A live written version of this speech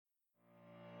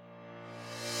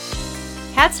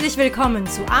Herzlich willkommen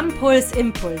zu Ampuls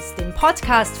Impuls, dem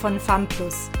Podcast von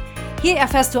FAMPlus. Hier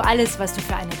erfährst du alles, was du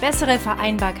für eine bessere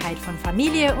Vereinbarkeit von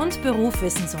Familie und Beruf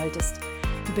wissen solltest.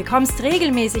 Du bekommst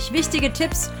regelmäßig wichtige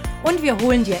Tipps und wir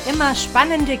holen dir immer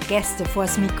spannende Gäste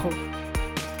vors Mikro.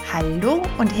 Hallo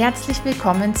und herzlich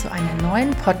willkommen zu einer neuen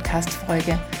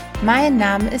Podcast-Folge. Mein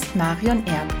Name ist Marion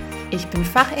Erb. Ich bin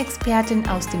Fachexpertin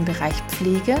aus dem Bereich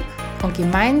Pflege und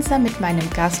gemeinsam mit meinem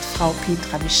Gast Frau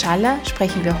Petra Wischaller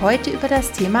sprechen wir heute über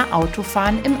das Thema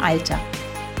Autofahren im Alter.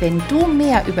 Wenn du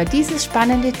mehr über dieses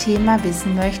spannende Thema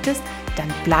wissen möchtest, dann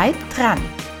bleib dran!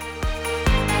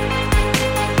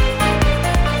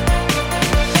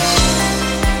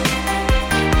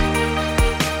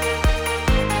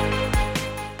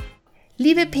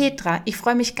 Liebe Petra, ich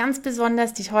freue mich ganz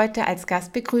besonders, dich heute als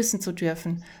Gast begrüßen zu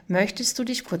dürfen. Möchtest du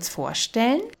dich kurz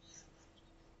vorstellen?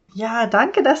 Ja,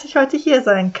 danke, dass ich heute hier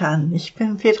sein kann. Ich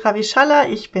bin Petra Wischaller,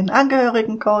 ich bin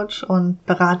Angehörigencoach und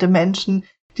berate Menschen,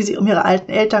 die sich um ihre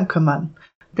alten Eltern kümmern.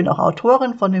 Ich bin auch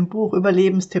Autorin von dem Buch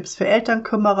Überlebenstipps für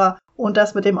Elternkümmerer und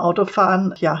das mit dem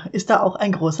Autofahren, ja, ist da auch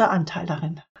ein großer Anteil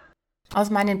darin. Aus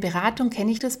meinen Beratungen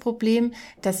kenne ich das Problem,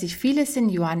 dass sich viele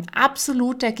Senioren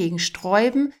absolut dagegen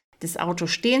sträuben, das Auto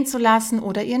stehen zu lassen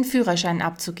oder ihren Führerschein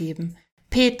abzugeben.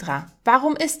 Petra,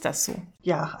 warum ist das so?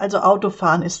 Ja, also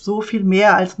Autofahren ist so viel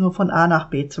mehr als nur von A nach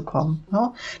B zu kommen.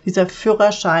 Ne? Dieser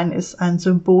Führerschein ist ein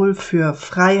Symbol für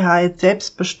Freiheit,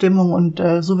 Selbstbestimmung und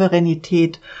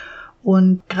Souveränität.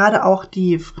 Und gerade auch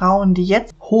die Frauen, die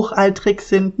jetzt hochaltrig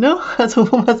sind, ne,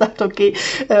 also wo man sagt, okay,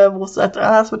 wo es sagt,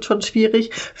 es wird schon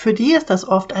schwierig, für die ist das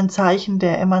oft ein Zeichen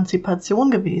der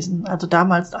Emanzipation gewesen. Also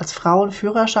damals als Frau einen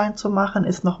Führerschein zu machen,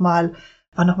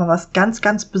 war nochmal was ganz,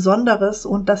 ganz Besonderes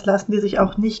und das lassen die sich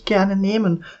auch nicht gerne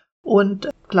nehmen. Und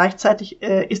gleichzeitig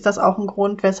ist das auch ein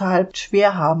Grund, weshalb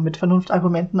schwer haben, mit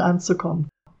Vernunftargumenten anzukommen.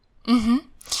 Mhm.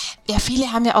 Ja,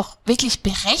 viele haben ja auch wirklich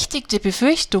berechtigte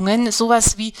Befürchtungen,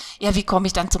 sowas wie, ja, wie komme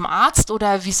ich dann zum Arzt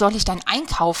oder wie soll ich dann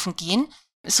einkaufen gehen?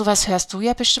 Sowas hörst du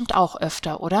ja bestimmt auch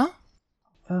öfter, oder?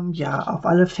 Ja, auf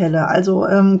alle Fälle. Also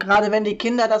gerade wenn die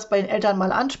Kinder das bei den Eltern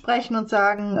mal ansprechen und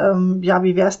sagen, ja,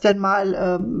 wie wär's denn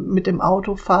mal mit dem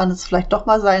Autofahren, es vielleicht doch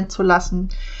mal sein zu lassen,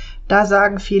 da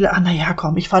sagen viele, naja,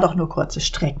 komm, ich fahre doch nur kurze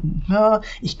Strecken. Ne?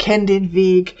 Ich kenne den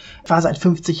Weg, war seit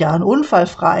 50 Jahren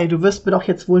unfallfrei. Du wirst mir doch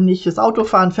jetzt wohl nicht das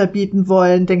Autofahren verbieten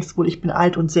wollen. Denkst wohl, ich bin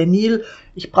alt und senil.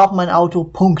 Ich brauche mein Auto,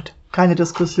 Punkt. Keine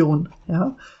Diskussion.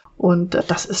 Ja? Und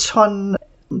das ist schon,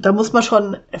 da muss man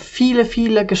schon viele,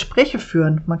 viele Gespräche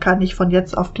führen. Man kann nicht von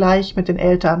jetzt auf gleich mit den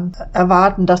Eltern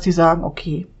erwarten, dass die sagen,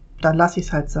 okay, dann lass ich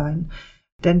es halt sein.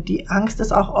 Denn die Angst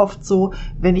ist auch oft so,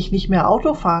 wenn ich nicht mehr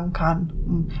Auto fahren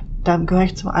kann, dann gehöre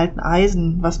ich zum alten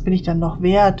Eisen. Was bin ich dann noch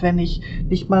wert, wenn ich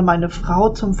nicht mal meine Frau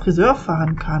zum Friseur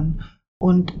fahren kann?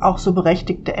 Und auch so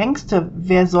berechtigte Ängste.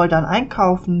 Wer soll dann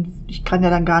einkaufen? Ich kann ja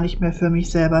dann gar nicht mehr für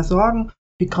mich selber sorgen.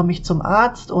 Wie komme ich zum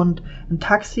Arzt? Und ein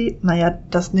Taxi,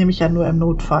 das nehme ich ja nur im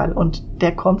Notfall. Und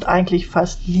der kommt eigentlich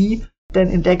fast nie,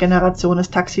 denn in der Generation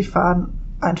ist Taxifahren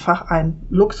einfach ein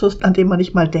Luxus, an den man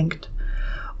nicht mal denkt.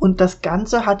 Und das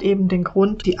Ganze hat eben den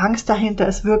Grund, die Angst dahinter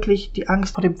ist wirklich die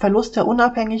Angst vor dem Verlust der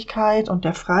Unabhängigkeit und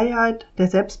der Freiheit, der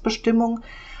Selbstbestimmung.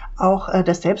 Auch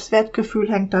das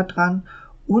Selbstwertgefühl hängt da dran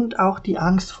und auch die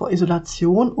Angst vor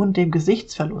Isolation und dem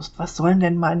Gesichtsverlust. Was sollen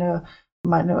denn meine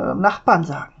Nachbarn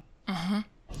sagen? Mhm.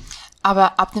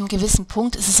 Aber ab einem gewissen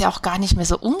Punkt ist es ja auch gar nicht mehr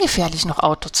so ungefährlich, noch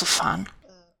Auto zu fahren.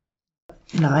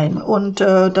 Nein, und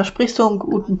da sprichst du einen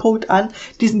guten Punkt an.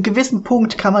 Diesen gewissen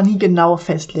Punkt kann man nie genau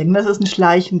festlegen. Das ist ein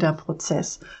schleichender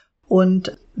Prozess.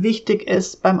 Und wichtig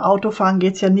ist, beim Autofahren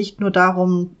geht es ja nicht nur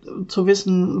darum zu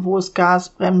wissen, wo ist Gas,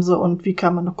 Bremse und wie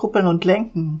kann man kuppeln und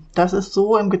lenken. Das ist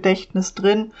so im Gedächtnis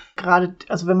drin, gerade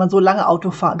also wenn man so lange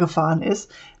gefahren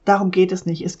ist. Darum geht es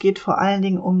nicht. Es geht vor allen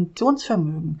Dingen um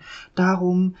Aktionsvermögen.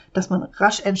 Darum, dass man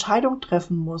rasch Entscheidungen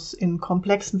treffen muss in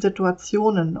komplexen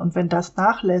Situationen. Und wenn das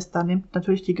nachlässt, dann nimmt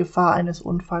natürlich die Gefahr eines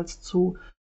Unfalls zu.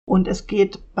 Und es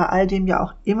geht bei all dem ja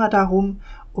auch immer darum,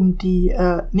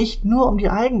 nicht nur um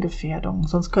die Eigengefährdung.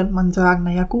 Sonst könnte man sagen,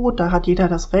 naja gut, da hat jeder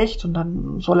das Recht und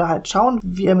dann soll er halt schauen,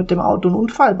 wie er mit dem Auto einen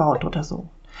Unfall baut oder so.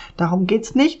 Darum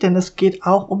geht's nicht, denn es geht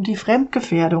auch um die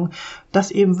Fremdgefährdung,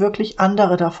 dass eben wirklich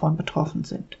andere davon betroffen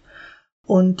sind.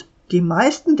 Und die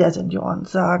meisten der Senioren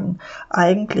sagen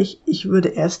eigentlich, ich würde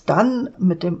erst dann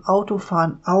mit dem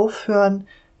Autofahren aufhören,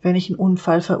 wenn ich einen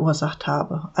Unfall verursacht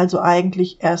habe. Also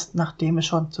eigentlich erst, nachdem es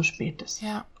schon zu spät ist.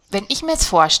 Ja. Wenn ich mir jetzt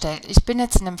vorstelle, ich bin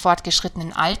jetzt in einem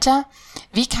fortgeschrittenen Alter,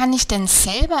 wie kann ich denn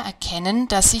selber erkennen,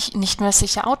 dass ich nicht mehr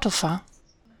sicher Auto fahre?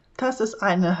 Das ist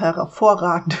eine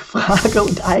hervorragende Frage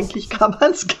und eigentlich kann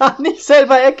man es gar nicht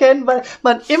selber erkennen, weil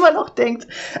man immer noch denkt,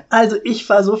 also ich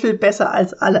war so viel besser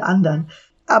als alle anderen.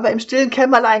 Aber im stillen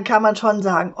Kämmerlein kann man schon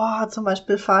sagen, zum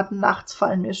Beispiel Fahrten nachts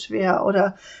fallen mir schwer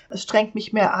oder es strengt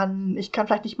mich mehr an, ich kann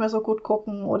vielleicht nicht mehr so gut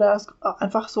gucken oder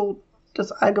einfach so,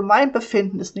 das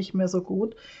Allgemeinbefinden ist nicht mehr so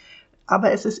gut.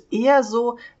 Aber es ist eher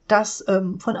so, dass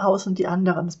von außen die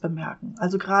anderen es bemerken.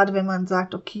 Also gerade wenn man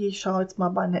sagt, okay, ich schaue jetzt mal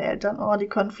bei den Eltern, die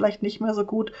können vielleicht nicht mehr so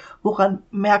gut, woran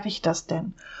merke ich das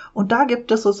denn? Und da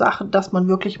gibt es so Sachen, dass man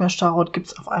wirklich mal schaut, gibt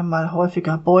es auf einmal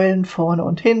häufiger Beulen vorne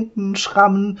und hinten,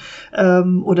 Schrammen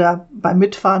oder beim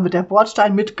Mitfahren wird der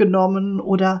Bordstein mitgenommen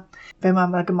oder wenn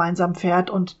man mal gemeinsam fährt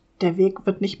und der Weg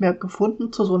wird nicht mehr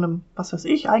gefunden zu so einem,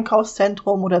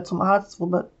 Einkaufszentrum oder zum Arzt, wo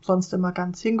man sonst immer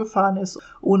ganz hingefahren ist,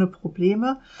 ohne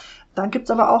Probleme. Dann gibt's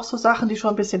aber auch so Sachen, die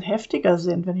schon ein bisschen heftiger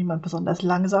sind, wenn jemand besonders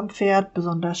langsam fährt,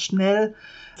 besonders schnell.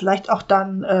 Vielleicht auch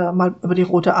dann mal über die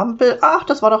rote Ampel. Ach,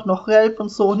 das war doch noch gelb und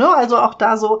so, ne? Also auch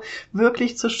da so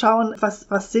wirklich zu schauen,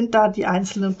 was sind da die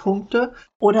einzelnen Punkte.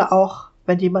 Oder auch,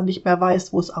 wenn jemand nicht mehr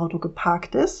weiß, wo das Auto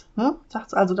geparkt ist, ne?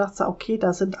 Dachte, okay,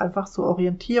 da sind einfach so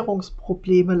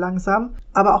Orientierungsprobleme langsam.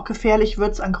 Aber auch gefährlich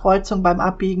wird's an Kreuzungen beim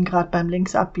Abbiegen, gerade beim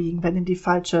Linksabbiegen, wenn in die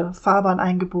falsche Fahrbahn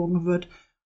eingebogen wird.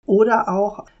 Oder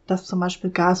auch, dass zum Beispiel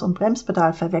Gas- und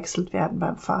Bremspedal verwechselt werden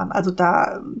beim Fahren. Also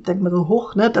da denkt man so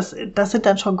hoch, ne? Das sind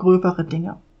dann schon gröbere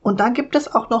Dinge. Und dann gibt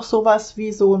es auch noch sowas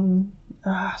wie so ein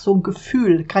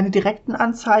Gefühl, keine direkten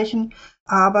Anzeichen,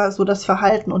 aber so das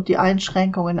Verhalten und die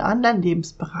Einschränkungen in anderen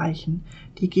Lebensbereichen,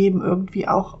 die geben irgendwie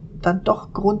auch dann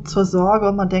doch Grund zur Sorge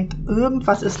und man denkt,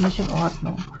 irgendwas ist nicht in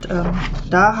Ordnung. Und,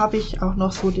 da habe ich auch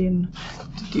noch so die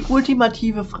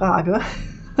ultimative Frage,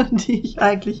 die ich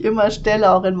eigentlich immer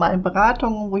stelle, auch in meinen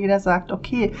Beratungen, wo jeder sagt,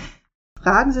 okay,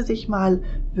 fragen Sie sich mal,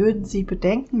 würden Sie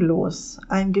bedenkenlos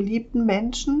einen geliebten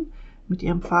Menschen mit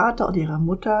Ihrem Vater oder Ihrer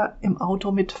Mutter im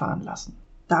Auto mitfahren lassen?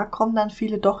 Da kommen dann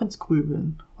viele doch ins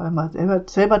Grübeln, weil man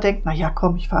selber denkt,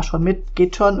 komm, ich fahre schon mit,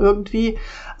 geht schon irgendwie,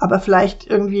 aber vielleicht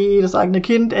irgendwie das eigene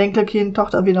Kind, Enkelkind,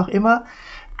 Tochter, wie noch immer,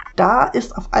 da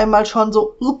ist auf einmal schon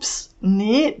so, ups,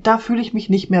 nee, da fühle ich mich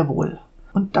nicht mehr wohl.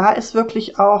 Und da ist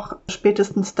wirklich auch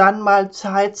spätestens dann mal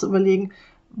Zeit zu überlegen,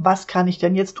 was kann ich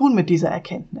denn jetzt tun mit dieser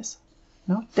Erkenntnis?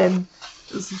 Ja, denn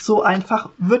so einfach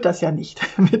wird das ja nicht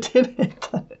mit den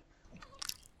Eltern.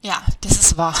 Ja, das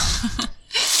ist wahr.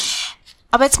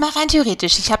 Aber jetzt mal rein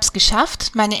theoretisch, ich habe es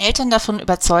geschafft, meine Eltern davon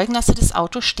überzeugen, dass sie das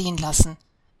Auto stehen lassen.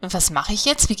 Und was mache ich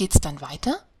jetzt? Wie geht's dann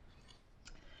weiter?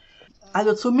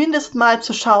 Also zumindest mal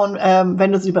zu schauen,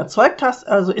 wenn du sie überzeugt hast,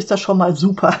 also ist das schon mal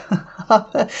super.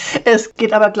 Es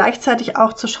geht aber gleichzeitig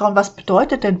auch zu schauen, was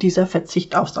bedeutet denn dieser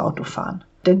Verzicht aufs Autofahren?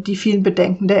 Denn die vielen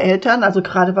Bedenken der Eltern, also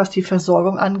gerade was die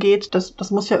Versorgung angeht,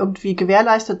 das muss ja irgendwie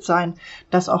gewährleistet sein,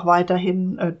 dass auch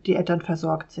weiterhin die Eltern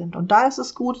versorgt sind. Und da ist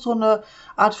es gut, so eine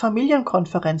Art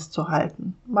Familienkonferenz zu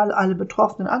halten. Mal alle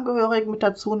betroffenen Angehörigen mit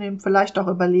dazu nehmen, vielleicht auch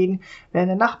überlegen, wer in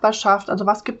der Nachbarschaft, also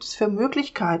was gibt es für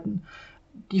Möglichkeiten,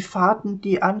 die Fahrten,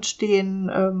 die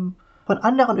anstehen, von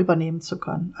anderen übernehmen zu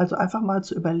können. Also einfach mal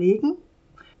zu überlegen,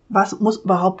 was muss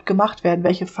überhaupt gemacht werden?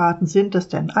 Welche Fahrten sind es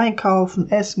denn? Einkaufen,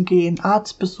 essen gehen,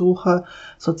 Arztbesuche,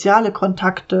 soziale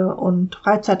Kontakte und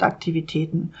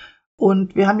Freizeitaktivitäten.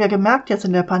 Und wir haben ja gemerkt jetzt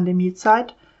in der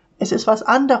Pandemiezeit, es ist was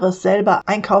anderes, selber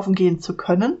einkaufen gehen zu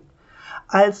können,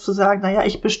 als zu sagen,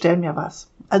 ich bestelle mir was.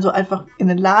 Also einfach in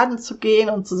den Laden zu gehen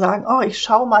und zu sagen, ich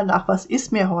schaue mal nach, was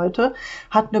ist mir heute,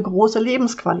 hat eine große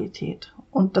Lebensqualität.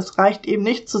 Und das reicht eben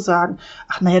nicht zu sagen,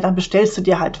 dann bestellst du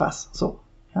dir halt was. So.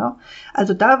 Ja,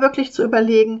 also da wirklich zu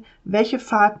überlegen, welche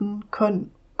Fahrten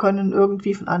können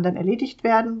irgendwie von anderen erledigt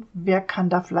werden, wer kann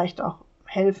da vielleicht auch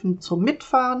helfen zum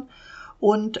Mitfahren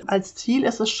und als Ziel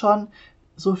ist es schon,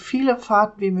 so viele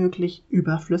Fahrten wie möglich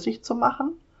überflüssig zu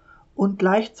machen und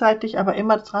gleichzeitig aber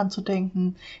immer dran zu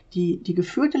denken, die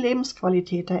gefühlte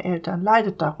Lebensqualität der Eltern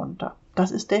leidet darunter. Das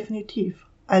ist definitiv.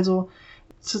 Also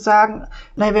zu sagen,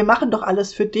 wir machen doch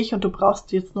alles für dich und du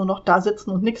brauchst jetzt nur noch da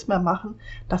sitzen und nichts mehr machen,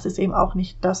 das ist eben auch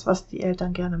nicht das, was die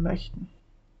Eltern gerne möchten.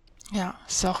 Ja,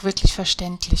 ist auch wirklich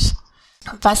verständlich.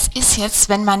 Was ist jetzt,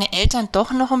 wenn meine Eltern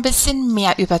doch noch ein bisschen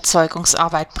mehr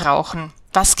Überzeugungsarbeit brauchen?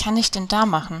 Was kann ich denn da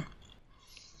machen?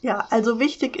 Ja, also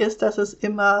wichtig ist, dass es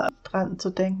immer dran zu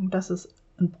denken, dass es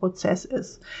ein Prozess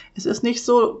ist. Es ist nicht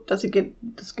so, dass du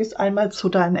gehst einmal zu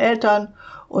deinen Eltern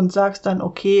und sagst dann,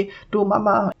 okay, du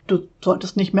Mama, du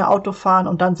solltest nicht mehr Auto fahren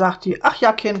und dann sagt die, ach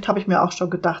ja Kind, habe ich mir auch schon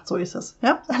gedacht, so ist es.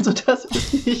 Ja, also das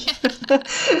ist nicht,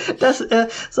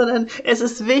 sondern es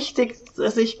ist wichtig,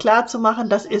 sich klar zu machen,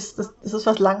 das ist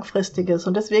was Langfristiges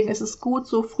und deswegen ist es gut,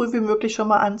 so früh wie möglich schon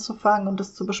mal anzufangen und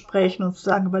das zu besprechen und zu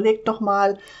sagen, überlegt doch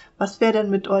mal, was wäre denn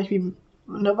mit euch,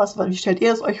 wie stellt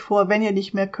ihr es euch vor, wenn ihr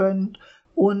nicht mehr könnt?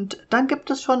 Und dann gibt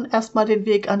es schon erstmal den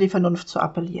Weg, an die Vernunft zu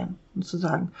appellieren und zu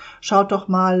sagen, schaut doch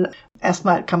mal,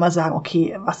 erstmal kann man sagen,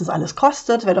 okay, was das alles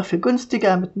kostet, wäre doch viel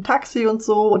günstiger mit einem Taxi und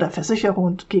so oder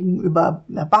Versicherung gegenüber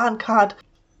einer Bahncard.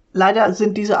 Leider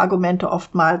sind diese Argumente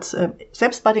oftmals,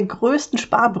 selbst bei den größten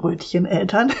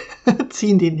Sparbrötchen-Eltern,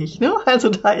 ziehen die nicht. Ne? Also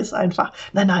da ist einfach,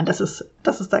 nein, das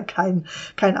ist dann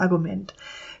kein Argument.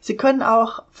 Sie können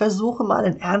auch versuchen, mal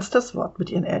ein ernstes Wort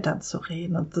mit Ihren Eltern zu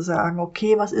reden und zu sagen,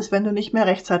 okay, was ist, wenn du nicht mehr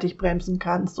rechtzeitig bremsen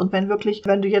kannst und wenn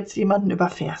du jetzt jemanden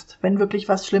überfährst, wenn wirklich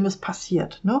was Schlimmes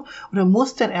passiert, ne? Oder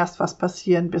muss denn erst was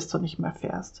passieren, bis du nicht mehr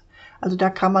fährst? Also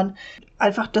da kann man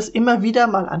einfach das immer wieder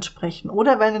mal ansprechen.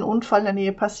 Oder wenn ein Unfall in der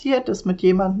Nähe passiert ist mit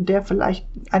jemandem, der vielleicht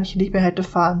eigentlich nicht mehr hätte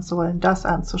fahren sollen, das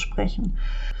anzusprechen.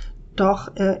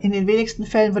 Doch in den wenigsten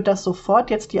Fällen wird das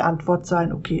sofort jetzt die Antwort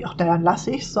sein, okay, ach, dann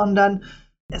lasse ich's, sondern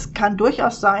es kann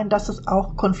durchaus sein, dass es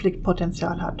auch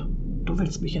Konfliktpotenzial hat. Du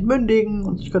willst mich entmündigen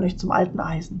und ich gehöre nicht zum alten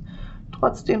Eisen.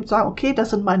 Trotzdem sagen, okay,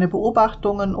 das sind meine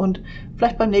Beobachtungen und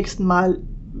vielleicht beim nächsten Mal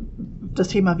das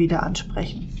Thema wieder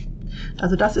ansprechen.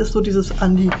 Also das ist so dieses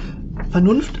an die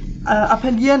Vernunft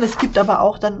appellieren. Es gibt aber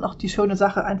auch dann noch die schöne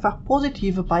Sache, einfach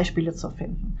positive Beispiele zu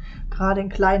finden. Gerade in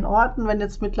kleinen Orten, wenn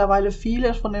jetzt mittlerweile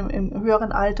viele schon im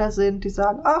höheren Alter sind, die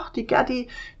sagen, ach, die Gerdi,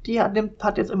 die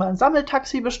hat jetzt immer ein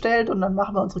Sammeltaxi bestellt und dann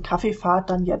machen wir unsere Kaffeefahrt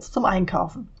dann jetzt zum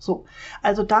Einkaufen. So,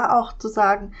 also da auch zu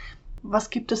sagen, was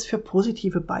gibt es für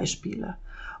positive Beispiele?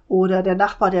 Oder der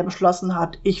Nachbar, der beschlossen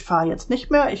hat, ich fahre jetzt nicht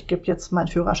mehr, ich gebe jetzt meinen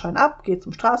Führerschein ab, gehe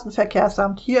zum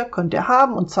Straßenverkehrsamt, hier könnt ihr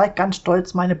haben und zeigt ganz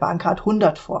stolz meine Bahncard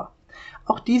 100 vor.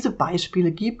 Auch diese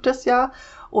Beispiele gibt es ja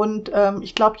und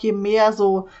ich glaube, je mehr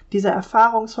so dieser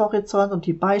Erfahrungshorizont und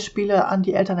die Beispiele an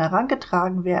die Eltern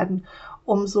herangetragen werden,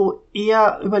 umso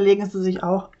eher überlegen sie sich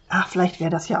auch, ach, vielleicht wäre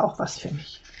das ja auch was für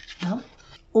mich. Ja?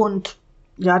 Und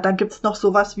ja, dann gibt es noch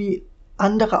sowas wie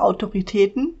andere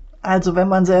Autoritäten. Also wenn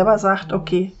man selber sagt,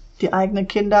 okay, die eigenen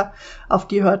Kinder, auf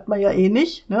die hört man ja eh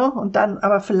nicht, ne? Und dann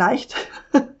aber vielleicht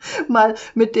mal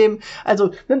mit dem, also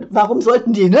warum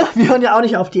sollten die, ne? Wir hören ja auch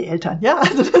nicht auf die Eltern, ja?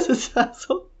 Also das ist ja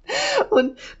so.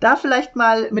 Und da vielleicht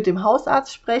mal mit dem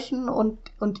Hausarzt sprechen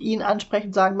und ihn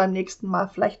ansprechen, sagen beim nächsten Mal,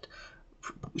 vielleicht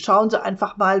schauen Sie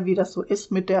einfach mal, wie das so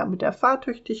ist mit der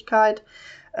Fahrtüchtigkeit.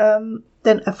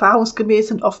 Denn erfahrungsgemäß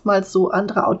sind oftmals so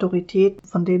andere Autoritäten,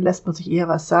 von denen lässt man sich eher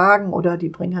was sagen oder die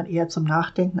bringen dann eher zum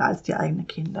Nachdenken als die eigenen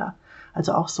Kinder.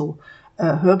 Also auch so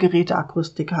Hörgeräte,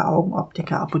 Akustiker,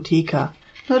 Augenoptiker, Apotheker,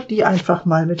 ne, die einfach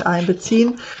mal mit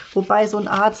einbeziehen. Wobei so ein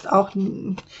Arzt auch,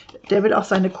 der wird auch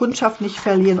seine Kundschaft nicht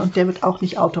verlieren und der wird auch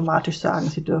nicht automatisch sagen,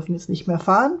 sie dürfen jetzt nicht mehr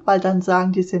fahren, weil dann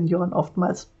sagen die Senioren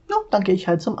oftmals, no, dann gehe ich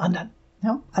halt zum anderen.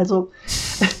 Ja, also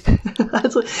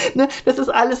ne, das ist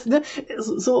alles, ne,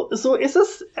 so ist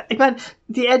es. Ich meine,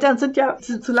 die Eltern sind ja,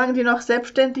 solange die noch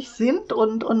selbstständig sind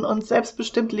und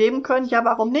selbstbestimmt leben können, ja,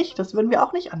 warum nicht? Das würden wir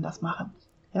auch nicht anders machen.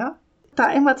 Ja, da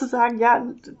einmal zu sagen, ja,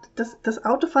 das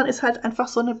Autofahren ist halt einfach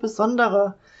so eine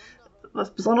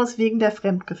was Besonderes wegen der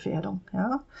Fremdgefährdung,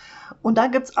 ja. Und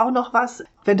dann gibt's auch noch was,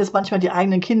 wenn das manchmal die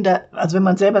eigenen Kinder, also wenn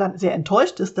man selber dann sehr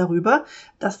enttäuscht ist darüber,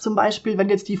 dass zum Beispiel, wenn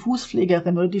jetzt die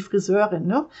Fußpflegerin oder die Friseurin,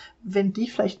 ne, wenn die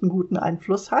vielleicht einen guten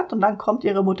Einfluss hat und dann kommt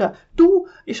ihre Mutter, du,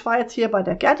 ich war jetzt hier bei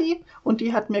der Gerdi und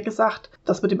die hat mir gesagt,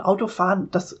 das mit dem Autofahren,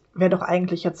 das wäre doch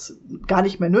eigentlich jetzt gar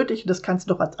nicht mehr nötig, das kannst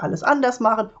du doch als alles anders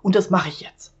machen und das mache ich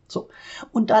jetzt. So.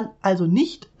 Und dann also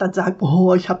nicht dann sagen,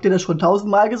 oh, ich habe dir das schon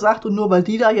 1000-mal gesagt und nur weil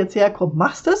die da jetzt herkommt,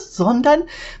 machst es, sondern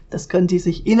das können die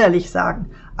sich innerlich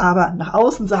sagen. Aber nach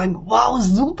außen sagen, wow,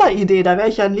 super Idee, da wäre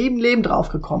ich ja ein Leben drauf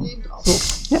gekommen.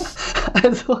 So, ja,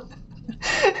 also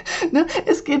ne,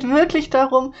 es geht wirklich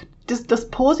darum, das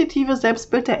positive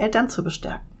Selbstbild der Eltern zu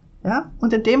bestärken. Ja?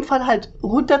 Und in dem Fall halt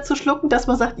runterzuschlucken, dass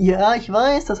man sagt, ja, ich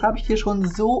weiß, das habe ich dir schon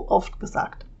so oft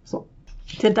gesagt. So.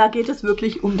 Denn da geht es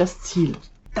wirklich um das Ziel.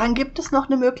 Dann gibt es noch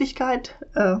eine Möglichkeit,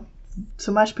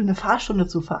 zum Beispiel eine Fahrstunde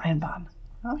zu vereinbaren.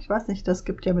 Ja, ich weiß nicht, das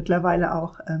gibt ja mittlerweile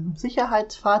auch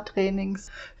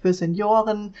Sicherheitsfahrtrainings für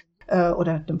Senioren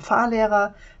oder mit einem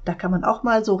Fahrlehrer. Da kann man auch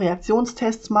mal so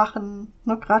Reaktionstests machen.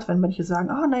 Ne, gerade wenn manche sagen,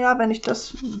 wenn ich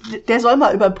das, der soll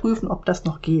mal überprüfen, ob das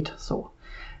noch geht. So.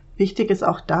 Wichtig ist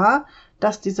auch da,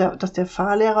 dass der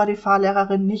Fahrlehrer, die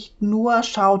Fahrlehrerin nicht nur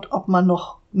schaut, ob man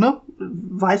noch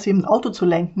weiß, wie ein Auto zu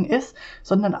lenken ist,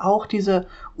 sondern auch diese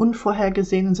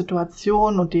unvorhergesehenen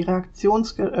Situationen und die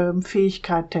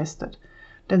Reaktionsfähigkeit testet.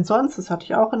 Denn sonst, das hatte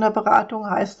ich auch in der Beratung,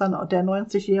 heißt dann, der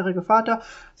 90-jährige Vater,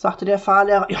 sagte der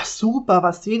Fahrlehrer, ja super,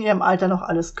 was Sie in Ihrem Alter noch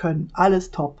alles können,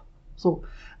 alles top. So,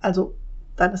 also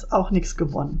dann ist auch nichts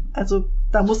gewonnen. Also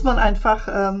da muss man einfach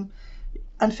an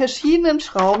verschiedenen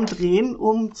Schrauben drehen,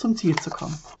 um zum Ziel zu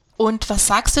kommen. Und was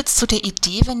sagst du jetzt zu der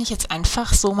Idee, wenn ich jetzt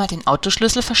einfach so mal den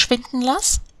Autoschlüssel verschwinden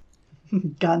lasse?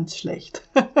 Ganz schlecht.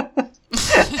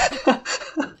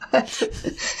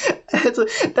 Also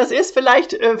das ist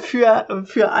vielleicht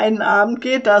für einen Abend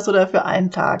geht das oder für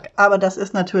einen Tag, aber das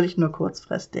ist natürlich nur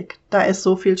kurzfristig. Da ist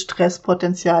so viel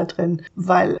Stresspotenzial drin,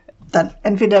 weil dann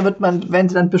entweder werden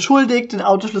sie dann beschuldigt, den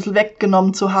Autoschlüssel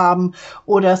weggenommen zu haben,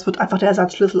 oder es wird einfach der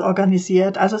Ersatzschlüssel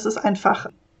organisiert. Also es ist einfach,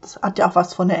 das hat ja auch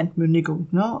was von der Entmündigung,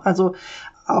 ne? Also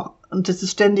auch, und das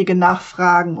ist ständige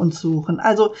Nachfragen und Suchen.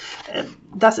 Also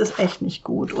das ist echt nicht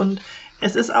gut. Und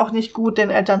es ist auch nicht gut, den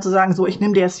Eltern zu sagen, so, ich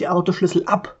nehme dir jetzt die Autoschlüssel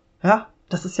ab. Ja,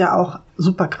 das ist ja auch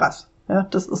super krass. Ja,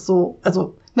 das ist so,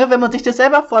 also, ne, wenn man sich das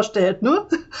selber vorstellt, ne,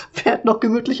 fährt noch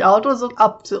gemütlich Auto, so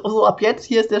ab jetzt,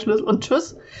 hier ist der Schlüssel und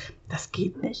tschüss. Das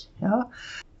geht nicht, ja.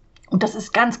 Und das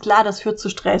ist ganz klar, das führt zu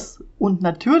Stress und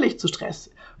natürlich zu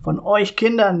Stress. Von euch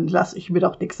Kindern lasse ich mir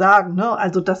doch nichts sagen, ne?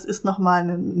 Also das ist nochmal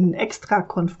eine extra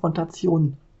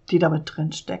Konfrontation, die damit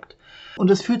drin steckt. Und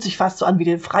es fühlt sich fast so an wie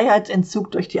der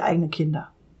Freiheitsentzug durch die eigenen Kinder.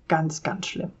 Ganz, ganz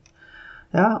schlimm.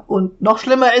 Ja, und noch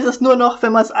schlimmer ist es nur noch,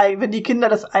 wenn die Kinder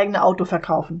das eigene Auto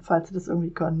verkaufen, falls sie das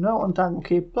irgendwie können, ne? Und dann,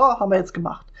 okay, haben wir jetzt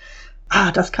gemacht.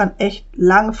 Das kann echt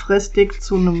langfristig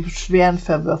zu einem schweren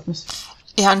Verwürfnis.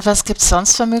 Ja, und was gibt's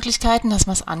sonst für Möglichkeiten, dass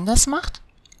man es anders macht?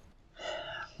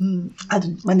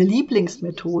 Also meine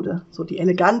Lieblingsmethode, so die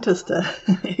eleganteste,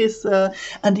 ist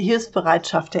an die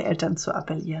Hilfsbereitschaft der Eltern zu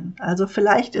appellieren. Also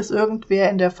vielleicht ist irgendwer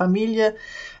in der Familie,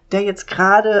 der jetzt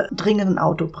gerade dringend ein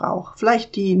Auto braucht.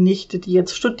 Vielleicht die Nichte, die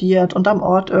jetzt studiert und am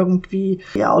Ort irgendwie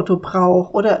ihr Auto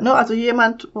braucht. Oder ne, also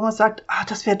jemand, wo man sagt,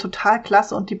 das wäre total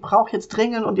klasse und die braucht jetzt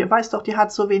dringend und ihr weißt doch, die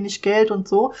hat so wenig Geld und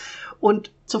so.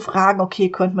 Und zu fragen, okay,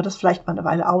 könnte man das vielleicht mal eine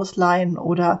Weile ausleihen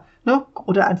oder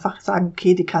einfach sagen,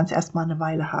 okay, die kann es erstmal eine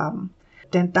Weile haben.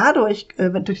 Denn dadurch,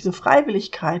 durch diese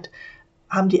Freiwilligkeit,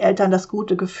 haben die Eltern das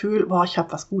gute Gefühl, ich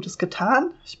habe was Gutes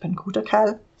getan, ich bin ein guter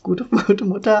Kerl, gute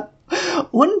Mutter,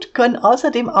 und können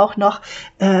außerdem auch noch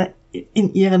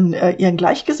in ihren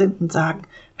Gleichgesinnten sagen,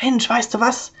 Mensch, weißt du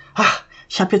was?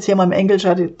 Ich habe jetzt hier meinem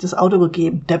Engelschar das Auto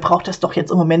gegeben, der braucht das doch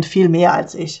jetzt im Moment viel mehr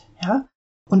als ich, ja?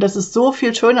 Und das ist so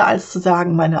viel schöner, als zu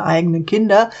sagen, meine eigenen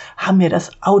Kinder haben mir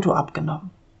das Auto abgenommen.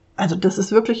 Also das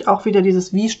ist wirklich auch wieder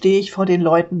dieses, wie stehe ich vor den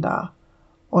Leuten da?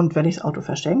 Und wenn ich das Auto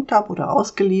verschenkt habe oder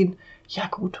ausgeliehen, ja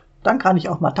gut, dann kann ich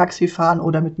auch mal Taxi fahren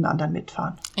oder mit einem anderen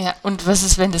mitfahren. Ja, und was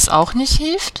ist, wenn das auch nicht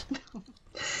hilft?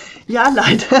 Ja,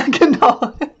 leider, genau.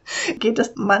 Geht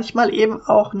es manchmal eben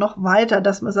auch noch weiter,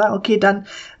 dass man sagt, okay, dann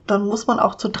muss man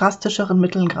auch zu drastischeren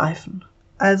Mitteln greifen.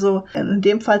 Also in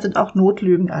dem Fall sind auch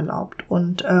Notlügen erlaubt.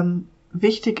 Und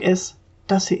wichtig ist,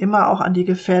 dass sie immer auch an die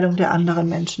Gefährdung der anderen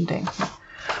Menschen denken.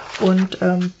 Und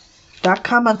da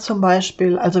kann man zum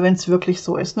Beispiel, also wenn es wirklich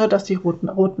so ist, ne, dass die roten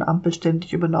Ampeln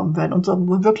ständig übernommen werden und so,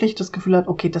 wo wirklich das Gefühl hat,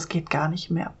 okay, das geht gar nicht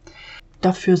mehr.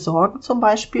 Dafür sorgen zum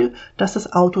Beispiel, dass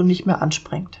das Auto nicht mehr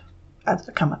anspringt. Also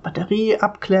da kann man Batterie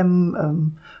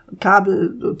abklemmen,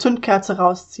 Kabel, Zündkerze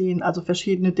rausziehen, also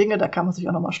verschiedene Dinge, da kann man sich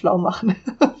auch nochmal schlau machen,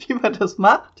 wie man das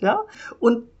macht, ja.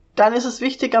 Und dann ist es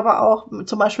wichtig, aber auch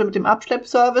zum Beispiel mit dem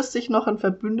Abschleppservice sich noch einen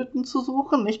Verbündeten zu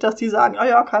suchen. Nicht, dass die sagen,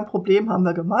 ja, kein Problem, haben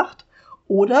wir gemacht.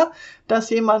 Oder dass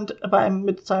jemand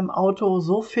mit seinem Auto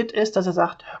so fit ist, dass er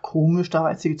sagt, komisch, da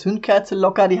war jetzt die Zündkerze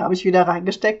locker, die habe ich wieder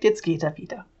reingesteckt, jetzt geht er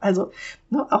wieder. Also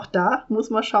auch da muss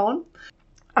man schauen.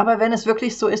 Aber wenn es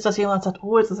wirklich so ist, dass jemand sagt,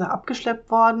 jetzt ist er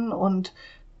abgeschleppt worden und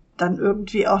dann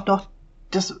irgendwie auch noch,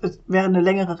 das wäre eine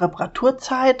längere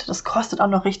Reparaturzeit, das kostet auch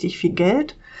noch richtig viel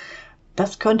Geld.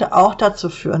 Das könnte auch dazu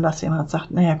führen, dass jemand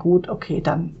sagt, naja gut, okay,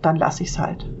 dann lasse ich es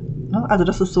halt. Also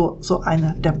das ist so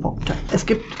einer der Punkte. Es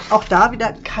gibt auch da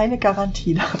wieder keine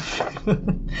Garantie dafür.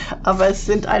 Aber es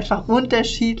sind einfach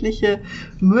unterschiedliche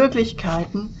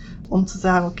Möglichkeiten, um zu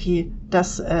sagen, okay,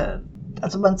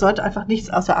 also man sollte einfach nichts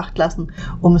außer Acht lassen,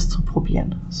 um es zu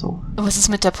probieren. So. Und was ist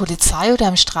mit der Polizei oder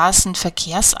dem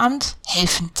Straßenverkehrsamt?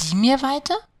 Helfen die mir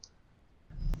weiter?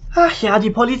 Ach ja,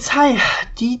 die Polizei,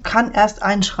 die kann erst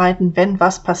einschreiten, wenn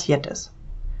was passiert ist.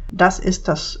 Das ist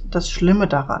das Schlimme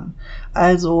daran.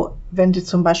 Also, wenn Sie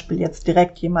zum Beispiel jetzt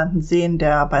direkt jemanden sehen,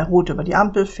 der bei Rot über die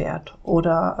Ampel fährt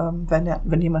oder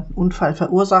wenn jemand einen Unfall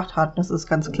verursacht hat, das ist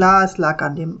ganz klar, es lag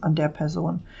an der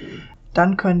Person,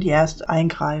 dann können die erst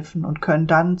eingreifen und können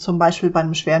dann zum Beispiel bei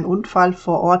einem schweren Unfall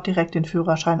vor Ort direkt den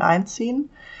Führerschein einziehen,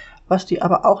 was die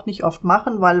aber auch nicht oft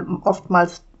machen, weil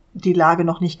oftmals die Lage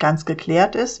noch nicht ganz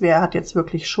geklärt ist, wer hat jetzt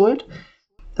wirklich Schuld.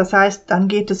 Das heißt, dann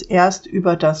geht es erst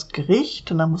über das Gericht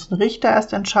und dann muss ein Richter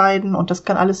erst entscheiden und das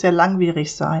kann alles sehr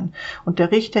langwierig sein. Und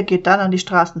der Richter geht dann an die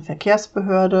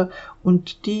Straßenverkehrsbehörde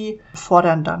und die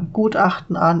fordern dann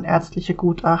Gutachten an, ärztliche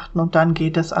Gutachten und dann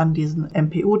geht es an diesen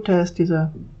MPU-Test,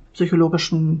 diese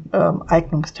psychologischen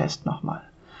Eignungstest nochmal.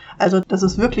 Also das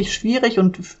ist wirklich schwierig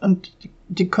und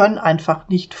die können einfach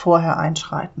nicht vorher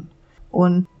einschreiten.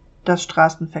 Und das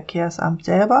Straßenverkehrsamt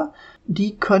selber,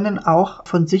 die können auch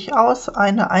von sich aus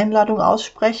eine Einladung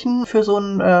aussprechen für so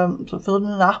eine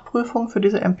Nachprüfung, für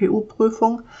diese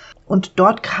MPU-Prüfung. Und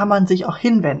dort kann man sich auch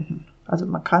hinwenden. Also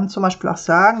man kann zum Beispiel auch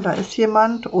sagen, da ist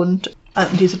jemand und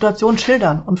die Situation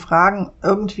schildern und fragen,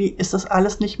 irgendwie ist das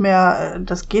alles nicht mehr,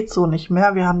 das geht so nicht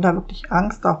mehr. Wir haben da wirklich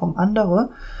Angst auch um andere.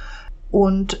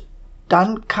 Und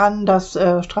dann kann das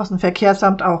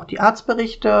Straßenverkehrsamt auch die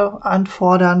Arztberichte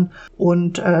anfordern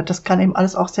und das kann eben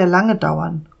alles auch sehr lange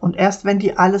dauern. Und erst wenn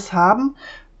die alles haben,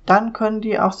 dann können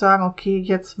die auch sagen, okay,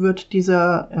 jetzt wird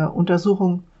diese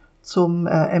Untersuchung zum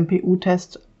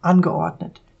MPU-Test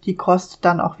angeordnet. Die kostet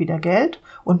dann auch wieder Geld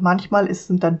und manchmal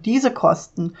sind dann diese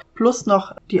Kosten plus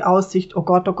noch die Aussicht, oh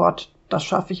Gott, das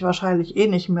schaffe ich wahrscheinlich eh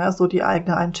nicht mehr, so die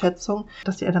eigene Einschätzung,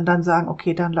 dass die Eltern dann sagen,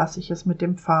 okay, dann lasse ich es mit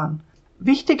dem fahren.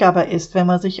 Wichtig aber ist, wenn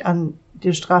man sich an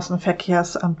das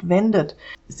Straßenverkehrsamt wendet,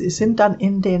 sie sind dann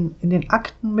in den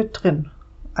Akten mit drin.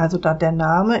 Also da der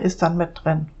Name ist dann mit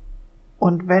drin.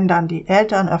 Und wenn dann die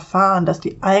Eltern erfahren, dass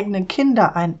die eigenen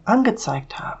Kinder einen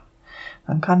angezeigt haben,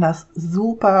 dann kann das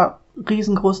super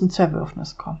riesengroßen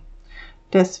Zerwürfnis kommen.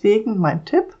 Deswegen mein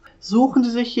Tipp, suchen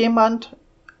Sie sich jemand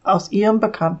aus Ihrem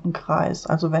Bekanntenkreis,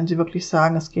 also wenn Sie wirklich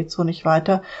sagen, es geht so nicht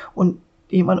weiter, und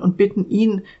bitten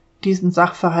ihn, diesen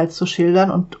Sachverhalt zu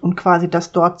schildern und quasi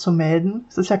das dort zu melden.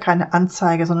 Es ist ja keine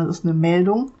Anzeige, sondern es ist eine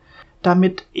Meldung,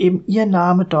 damit eben Ihr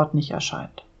Name dort nicht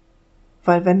erscheint.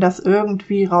 Weil wenn das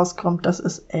irgendwie rauskommt, das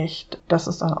ist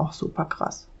dann auch super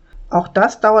krass. Auch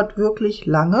das dauert wirklich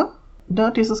lange,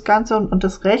 ne, dieses Ganze, und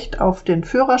das Recht auf den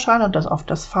Führerschein und auf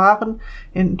das Fahren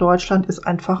in Deutschland ist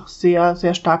einfach sehr,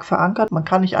 sehr stark verankert. Man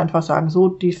kann nicht einfach sagen, so,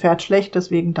 die fährt schlecht,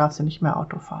 deswegen darf sie nicht mehr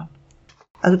Auto fahren.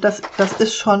 Also das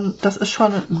ist schon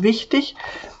wichtig,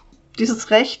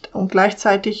 dieses Recht, und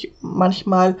gleichzeitig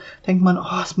manchmal denkt man,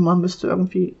 man müsste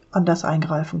irgendwie anders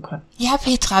eingreifen können. Ja,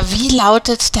 Petra, wie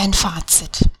lautet dein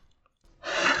Fazit?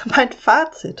 Mein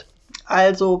Fazit?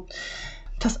 Also,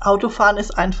 das Autofahren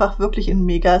ist einfach wirklich ein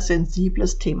mega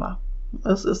sensibles Thema.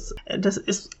 Das ist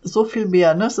so viel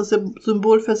mehr, ne? Es ist ein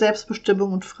Symbol für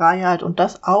Selbstbestimmung und Freiheit, und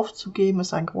das aufzugeben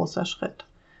ist ein großer Schritt.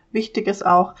 Wichtig ist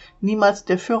auch, niemals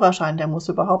der Führerschein, der muss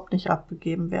überhaupt nicht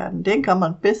abgegeben werden. Den kann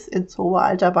man bis ins hohe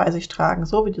Alter bei sich tragen,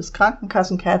 so wie das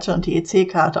Krankenkassenkärtchen und die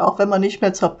EC-Karte, auch wenn man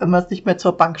wenn man es nicht mehr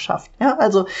zur Bank schafft. Ja,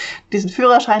 also diesen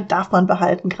Führerschein darf man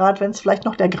behalten, gerade wenn es vielleicht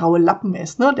noch der graue Lappen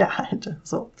ist, ne, der alte,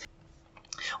 so.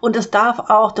 Und es darf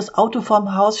auch das Auto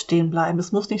vorm Haus stehen bleiben.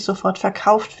 Es muss nicht sofort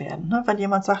verkauft werden. Ne? Wenn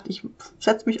jemand sagt, ich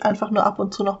setze mich einfach nur ab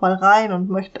und zu noch mal rein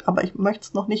aber ich möchte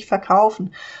es noch nicht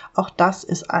verkaufen. Auch das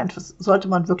sollte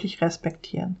man wirklich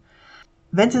respektieren.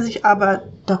 Wenn Sie sich aber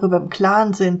darüber im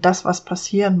Klaren sind, dass was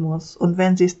passieren muss, und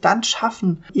wenn Sie es dann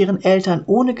schaffen, Ihren Eltern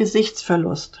ohne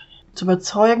Gesichtsverlust zu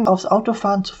überzeugen, aufs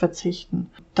Autofahren zu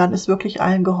verzichten, dann ist wirklich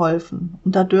allen geholfen.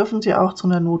 Und da dürfen Sie auch zu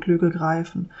einer Notlüge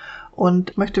greifen.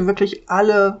 Und ich möchte wirklich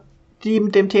alle, die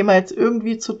mit dem Thema jetzt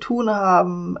irgendwie zu tun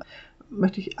haben,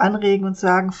 möchte ich anregen und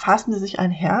sagen, fassen Sie sich ein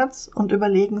Herz und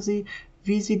überlegen Sie,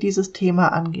 wie Sie dieses Thema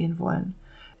angehen wollen.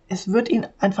 Es wird Ihnen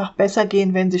einfach besser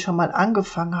gehen, wenn Sie schon mal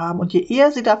angefangen haben. Und je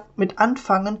eher Sie damit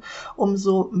anfangen,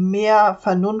 umso mehr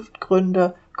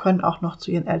Vernunftgründe können auch noch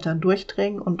zu Ihren Eltern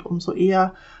durchdringen, und umso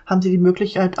eher haben Sie die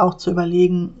Möglichkeit auch zu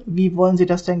überlegen, wie wollen Sie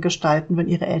das denn gestalten, wenn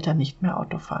Ihre Eltern nicht mehr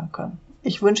Auto fahren können.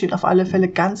 Ich wünsche Ihnen auf alle Fälle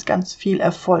ganz, ganz viel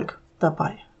Erfolg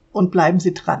dabei, und bleiben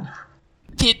Sie dran.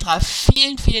 Petra,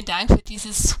 vielen, vielen Dank für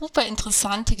dieses super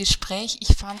interessante Gespräch.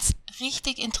 Ich fand es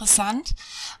richtig interessant,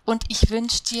 und ich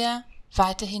wünsche dir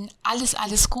weiterhin alles,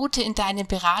 alles Gute in deinen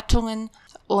Beratungen,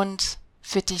 und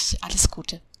für dich alles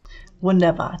Gute.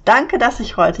 Wunderbar. Danke, dass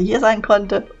ich heute hier sein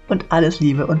konnte, und alles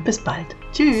Liebe und bis bald.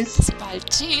 Tschüss. Bis bald.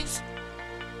 Tschüss.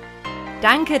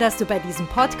 Danke, dass du bei diesem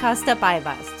Podcast dabei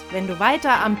warst. Wenn du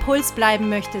weiter am Puls bleiben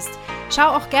möchtest, schau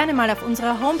auch gerne mal auf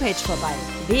unserer Homepage vorbei,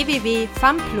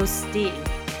 www.famplus.de.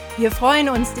 Wir freuen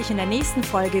uns, dich in der nächsten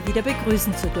Folge wieder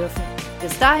begrüßen zu dürfen.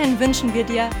 Bis dahin wünschen wir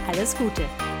dir alles Gute.